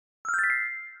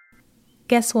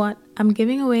Guess what? I'm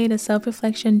giving away the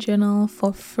Self-Reflection Journal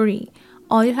for free.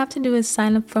 All you have to do is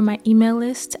sign up for my email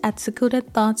list at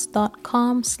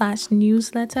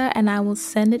secludedthoughts.com/newsletter and I will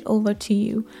send it over to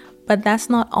you. But that's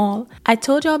not all. I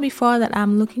told y'all before that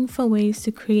I'm looking for ways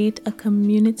to create a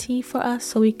community for us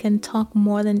so we can talk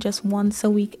more than just once a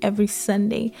week every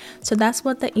Sunday. So that's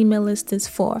what the email list is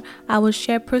for. I will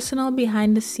share personal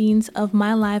behind the scenes of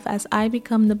my life as I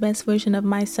become the best version of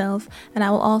myself, and I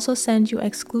will also send you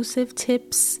exclusive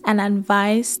tips and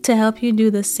advice to help you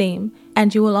do the same.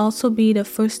 And you will also be the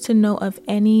first to know of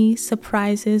any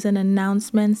surprises and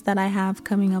announcements that I have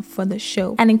coming up for the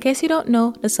show. And in case you don't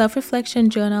know, the Self-Reflection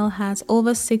Journal has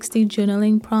over 60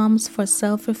 journaling prompts for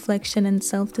self-reflection and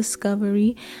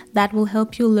self-discovery that will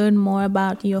help you learn more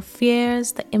about your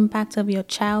fears, the impact of your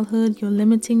childhood, your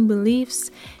limiting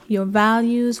beliefs, your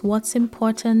values, what's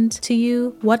important to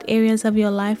you, what areas of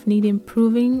your life need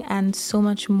improving, and so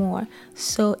much more.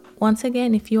 So once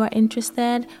again, if you are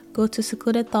interested, go to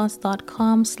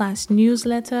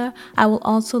secludedthoughts.com/newsletter. I will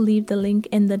also leave the link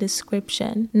in the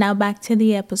description. Now back to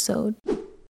the episode.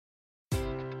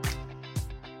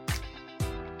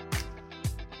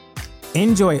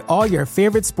 Enjoy all your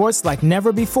favorite sports like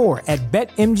never before at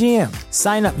BetMGM.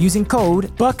 Sign up using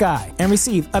code Buckeye and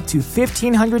receive up to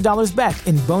 $1,500 back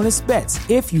in bonus bets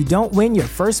if you don't win your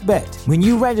first bet. When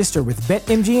you register with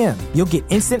BetMGM, you'll get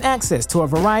instant access to a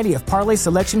variety of parlay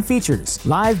selection features,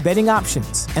 live betting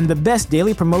options, and the best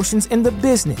daily promotions in the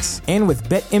business. And with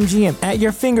BetMGM at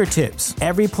your fingertips,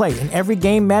 every play and every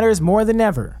game matters more than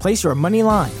ever. Place your money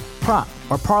line, prop,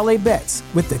 or parlay bets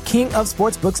with the king of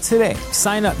sportsbooks today.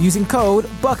 Sign up using code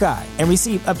Buckeye and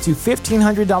receive up to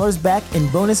 $1,500 back in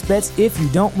bonus bets if you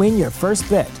don't win your first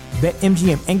bet.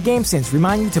 BetMGM and GameSense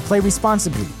remind you to play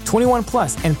responsibly. 21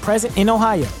 plus and present in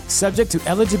Ohio, subject to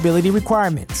eligibility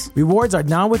requirements. Rewards are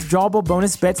non-withdrawable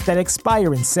bonus bets that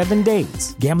expire in 7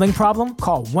 days. Gambling problem?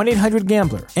 Call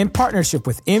 1-800-GAMBLER. In partnership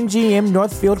with MGM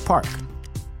Northfield Park.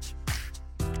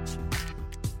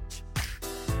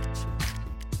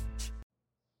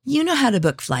 You know how to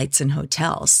book flights and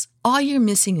hotels. All you're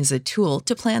missing is a tool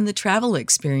to plan the travel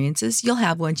experiences you'll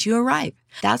have once you arrive.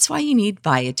 That's why you need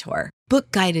Viator.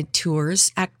 Book guided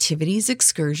tours, activities,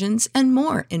 excursions, and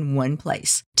more in one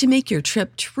place to make your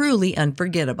trip truly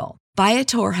unforgettable.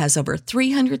 Viator has over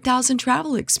 300,000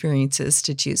 travel experiences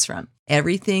to choose from.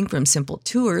 Everything from simple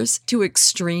tours to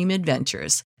extreme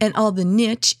adventures and all the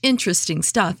niche, interesting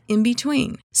stuff in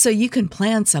between. So you can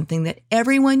plan something that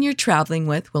everyone you're traveling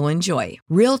with will enjoy.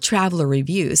 Real traveler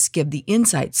reviews give the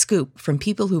inside scoop from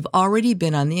people who've already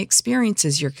been on the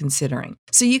experiences you're considering.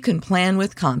 So you can plan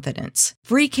with confidence.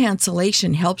 Free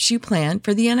cancellation helps you plan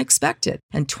for the unexpected.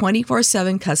 And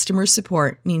 24/7 customer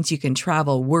support means you can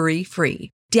travel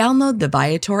worry-free. Download the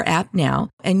Viator app now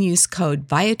and use code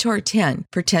Viator10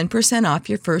 for 10% off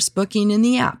your first booking in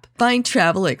the app. Find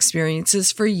travel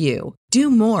experiences for you. Do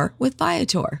more with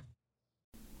Viator.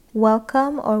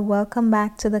 Welcome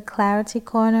back to the Clarity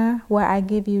Corner, where I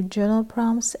give you journal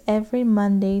prompts every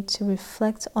Monday to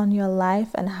reflect on your life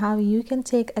and how you can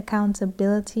take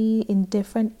accountability in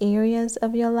different areas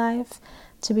of your life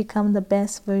to become the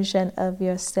best version of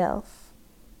yourself.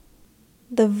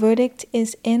 The verdict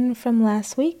is in from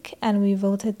last week and we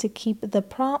voted to keep the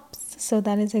prompts, so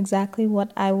that is exactly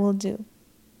what I will do.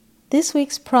 This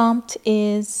week's prompt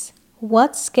is: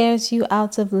 what scares you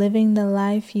out of living the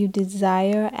life you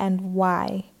desire and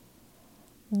why?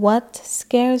 What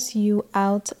scares you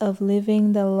out of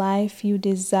living the life you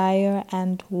desire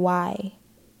and why?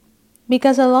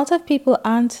 Because a lot of people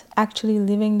aren't actually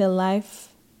living the life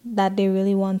that they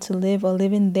really want to live, or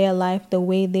living their life the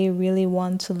way they really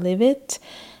want to live it.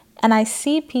 And I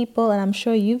see people, and I'm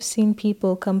sure you've seen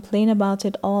people complain about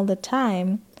it all the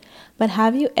time, but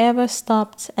have you ever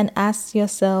stopped and asked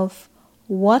yourself,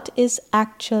 what is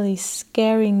actually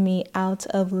scaring me out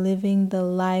of living the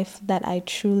life that I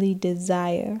truly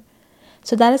desire?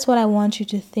 So that is what I want you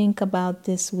to think about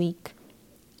this week.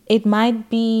 It might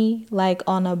be like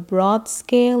on a broad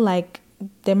scale, like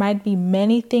there might be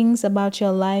many things about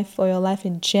your life or your life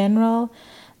in general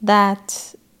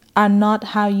that are not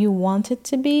how you want it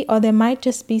to be, or there might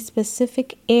just be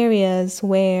specific areas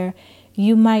where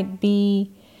you might be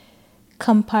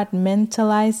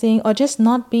compartmentalizing or just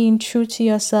not being true to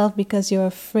yourself because you're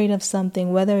afraid of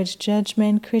something, whether it's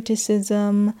judgment,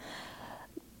 criticism,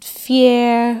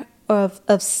 fear of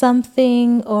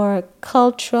something, or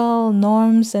cultural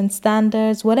norms and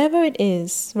standards, whatever it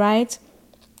is, right?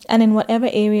 And in whatever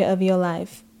area of your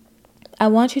life, I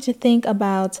want you to think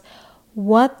about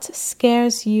what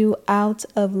scares you out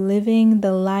of living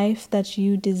the life that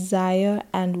you desire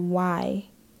and why.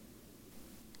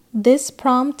 This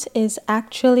prompt is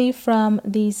actually from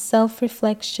the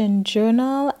self-reflection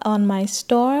journal on my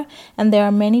store, and there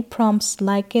are many prompts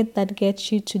like it that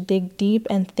get you to dig deep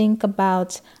and think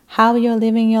about how you're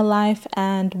living your life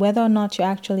and whether or not you're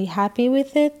actually happy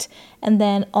with it, and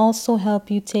then also help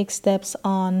you take steps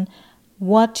on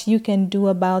what you can do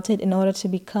about it in order to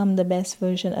become the best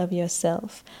version of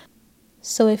yourself.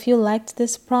 So if you liked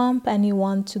this prompt and you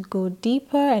want to go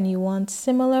deeper and you want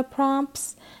similar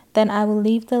prompts, then I will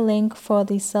leave the link for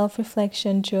the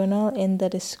self-reflection journal in the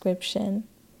description.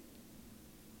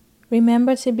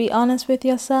 Remember to be honest with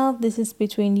yourself. This is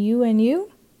between you and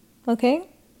you, okay?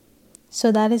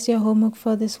 So that is your homework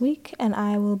for this week, and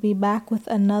I will be back with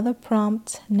another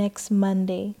prompt next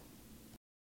Monday.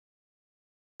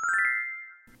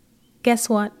 Guess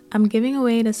what? I'm giving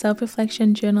away the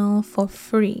self-reflection journal for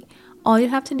free. All you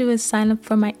have to do is sign up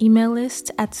for my email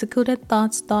list at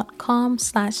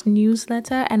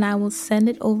secludedthoughts.com/newsletter and I will send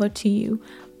it over to you.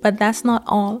 But that's not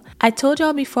all. I told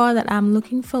y'all before that I'm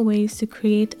looking for ways to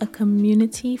create a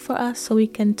community for us so we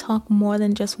can talk more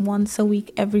than just once a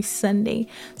week every Sunday.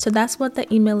 So that's what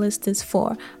the email list is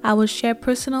for. I will share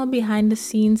personal behind the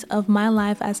scenes of my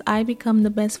life as I become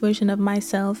the best version of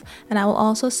myself, and I will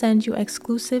also send you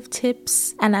exclusive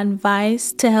tips and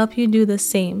advice to help you do the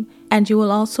same. And you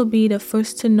will also be the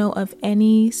first to know of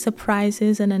any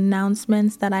surprises and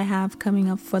announcements that I have coming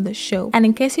up for the show. And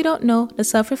in case you don't know, the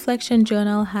Self-Reflection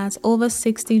Journal has over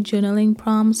 60 journaling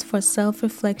prompts for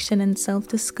self-reflection and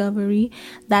self-discovery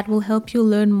that will help you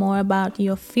learn more about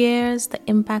your fears, the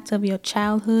impact of your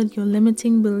childhood, your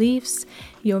limiting beliefs,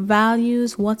 your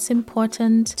values, what's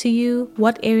important to you,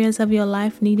 what areas of your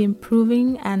life need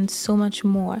improving, and so much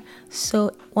more.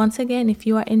 So once again, if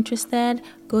you are interested,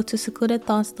 go to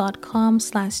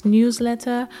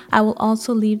secludedthoughts.com/newsletter. I will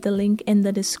also leave the link in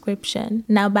the description.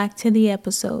 Now back to the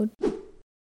episode.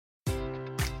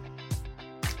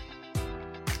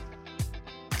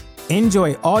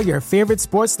 Enjoy all your favorite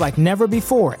sports like never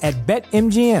before at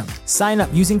BetMGM. Sign up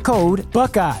using code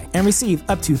Buckeye and receive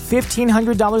up to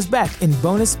 $1,500 back in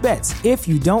bonus bets if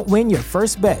you don't win your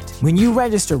first bet. When you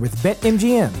register with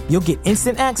BetMGM, you'll get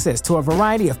instant access to a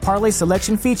variety of parlay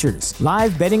selection features,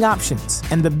 live betting options,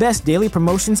 and the best daily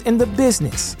promotions in the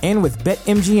business. And with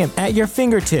BetMGM at your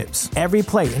fingertips, every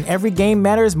play and every game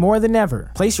matters more than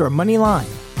ever. Place your money line,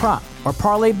 prop, or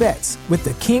parlay bets with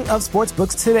the king of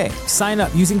sportsbooks today. Sign up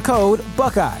using code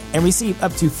Buckeye and receive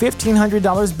up to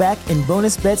 $1,500 back in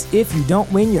bonus bets if you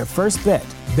don't win your first bet.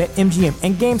 BetMGM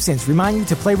and GameSense remind you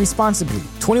to play responsibly.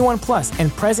 21 plus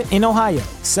and present in Ohio,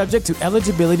 subject to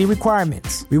eligibility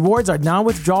requirements. Rewards are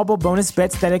non-withdrawable bonus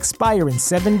bets that expire in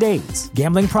 7 days.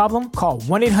 Gambling problem? Call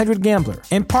 1-800-GAMBLER.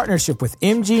 In partnership with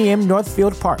MGM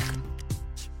Northfield Park.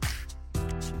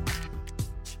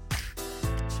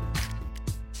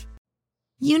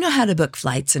 You know how to book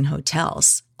flights and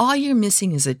hotels. All you're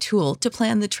missing is a tool to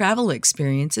plan the travel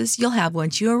experiences you'll have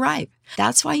once you arrive.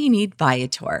 That's why you need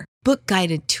Viator. Book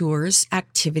guided tours,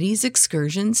 activities,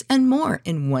 excursions, and more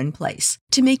in one place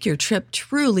to make your trip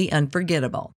truly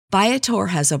unforgettable. Viator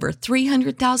has over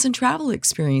 300,000 travel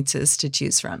experiences to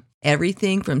choose from.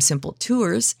 Everything from simple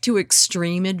tours to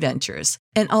extreme adventures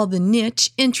and all the niche,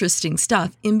 interesting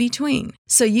stuff in between.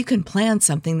 So you can plan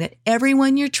something that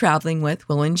everyone you're traveling with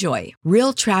will enjoy.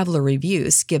 Real traveler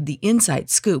reviews give the inside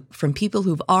scoop from people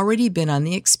who've already been on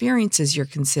the experiences you're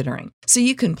considering. So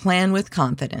you can plan with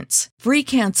confidence. Free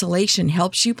cancellation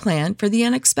helps you plan for the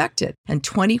unexpected. And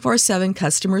 24/7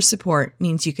 customer support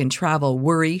means you can travel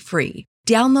worry-free.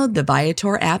 Download the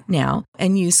Viator app now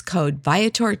and use code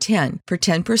Viator10 for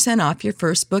 10% off your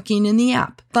first booking in the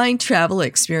app. Find travel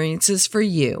experiences for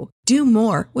you. Do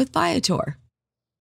more with Viator.